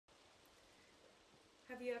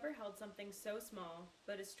Have you ever held something so small,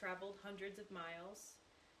 but has traveled hundreds of miles?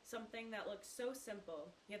 Something that looks so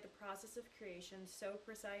simple, yet the process of creation so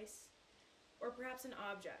precise? Or perhaps an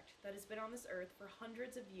object that has been on this earth for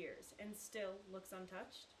hundreds of years and still looks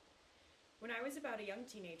untouched? When I was about a young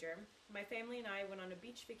teenager, my family and I went on a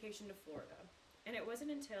beach vacation to Florida, and it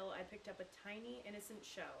wasn't until I picked up a tiny, innocent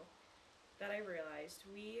shell that I realized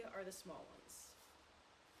we are the small ones.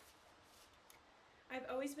 I've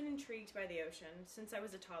always been intrigued by the ocean since I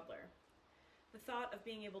was a toddler. The thought of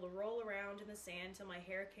being able to roll around in the sand till my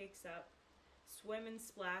hair cakes up, swim and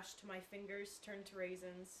splash till my fingers turn to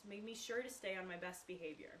raisins, made me sure to stay on my best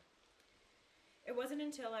behavior. It wasn't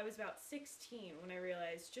until I was about 16 when I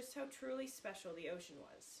realized just how truly special the ocean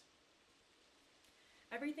was.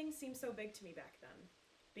 Everything seemed so big to me back then.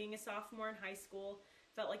 Being a sophomore in high school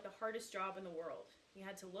felt like the hardest job in the world. You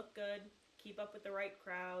had to look good, keep up with the right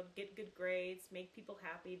crowd, get good grades, make people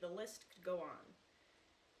happy. The list could go on.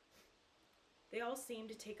 They all seemed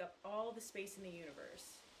to take up all the space in the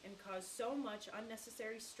universe and cause so much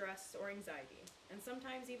unnecessary stress or anxiety, and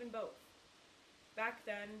sometimes even both. Back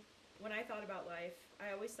then, when I thought about life,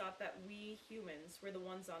 I always thought that we humans were the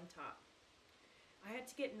ones on top. I had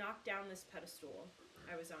to get knocked down this pedestal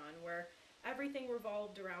I was on where everything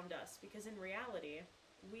revolved around us, because in reality,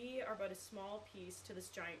 we are but a small piece to this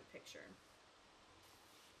giant picture.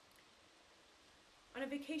 On a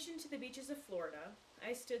vacation to the beaches of Florida,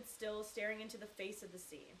 I stood still staring into the face of the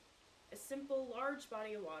sea, a simple, large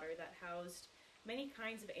body of water that housed many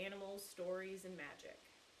kinds of animals, stories, and magic.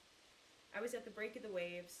 I was at the break of the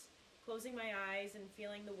waves, closing my eyes and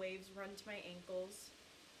feeling the waves run to my ankles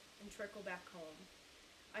and trickle back home.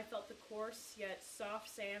 I felt the coarse yet soft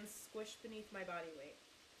sand squish beneath my body weight.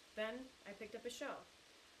 Then I picked up a shell,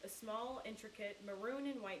 a small, intricate, maroon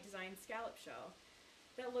and white designed scallop shell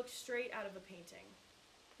that looked straight out of a painting.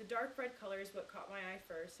 The dark red color is what caught my eye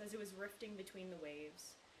first as it was rifting between the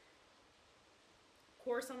waves.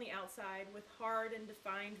 Coarse on the outside with hard and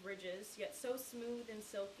defined ridges, yet so smooth and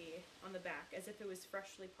silky on the back as if it was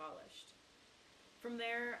freshly polished. From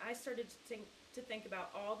there, I started to think about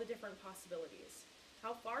all the different possibilities.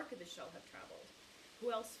 How far could the shell have traveled?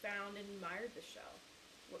 Who else found and admired the shell?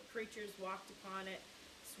 What creatures walked upon it,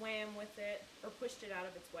 swam with it, or pushed it out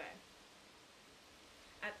of its way?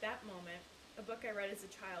 At that moment, a book I read as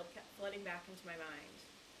a child kept flooding back into my mind.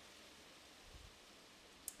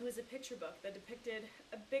 It was a picture book that depicted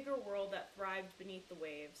a bigger world that thrived beneath the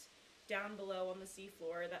waves, down below on the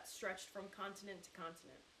seafloor that stretched from continent to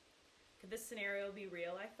continent. Could this scenario be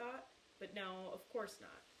real, I thought? But no, of course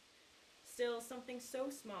not. Still, something so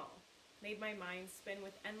small made my mind spin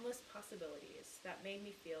with endless possibilities that made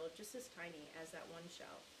me feel just as tiny as that one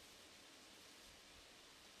shell.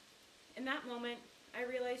 In that moment, I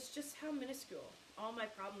realized just how minuscule all my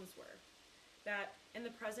problems were. That in the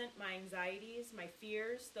present, my anxieties, my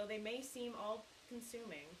fears, though they may seem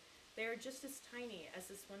all-consuming, they are just as tiny as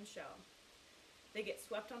this one shell. They get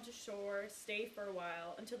swept onto shore, stay for a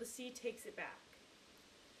while, until the sea takes it back.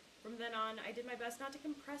 From then on, I did my best not to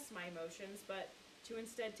compress my emotions, but to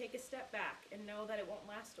instead take a step back and know that it won't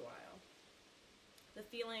last a while. The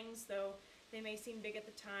feelings, though they may seem big at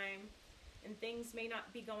the time, and things may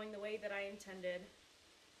not be going the way that I intended,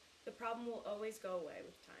 the problem will always go away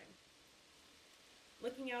with time.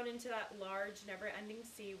 Looking out into that large, never-ending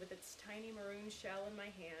sea with its tiny maroon shell in my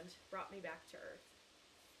hand brought me back to earth.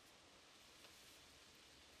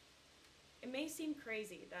 It may seem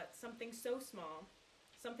crazy that something so small,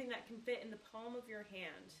 something that can fit in the palm of your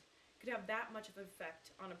hand, could have that much of an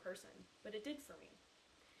effect on a person, but it did for me.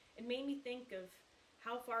 It made me think of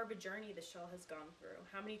how far of a journey the shell has gone through,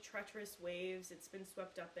 how many treacherous waves it's been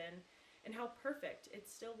swept up in, and how perfect it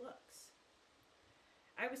still looks.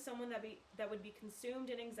 I was someone that would be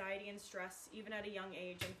consumed in anxiety and stress even at a young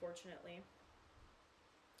age, unfortunately.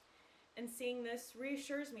 And seeing this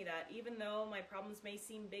reassures me that even though my problems may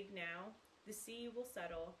seem big now, the sea will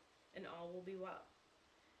settle and all will be well.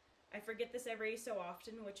 I forget this every so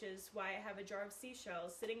often, which is why I have a jar of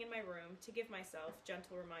seashells sitting in my room to give myself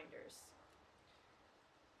gentle reminders.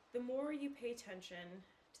 The more you pay attention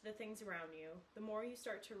to the things around you, the more you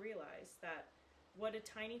start to realize that what a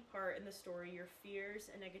tiny part in the story your fears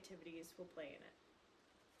and negativities will play in it.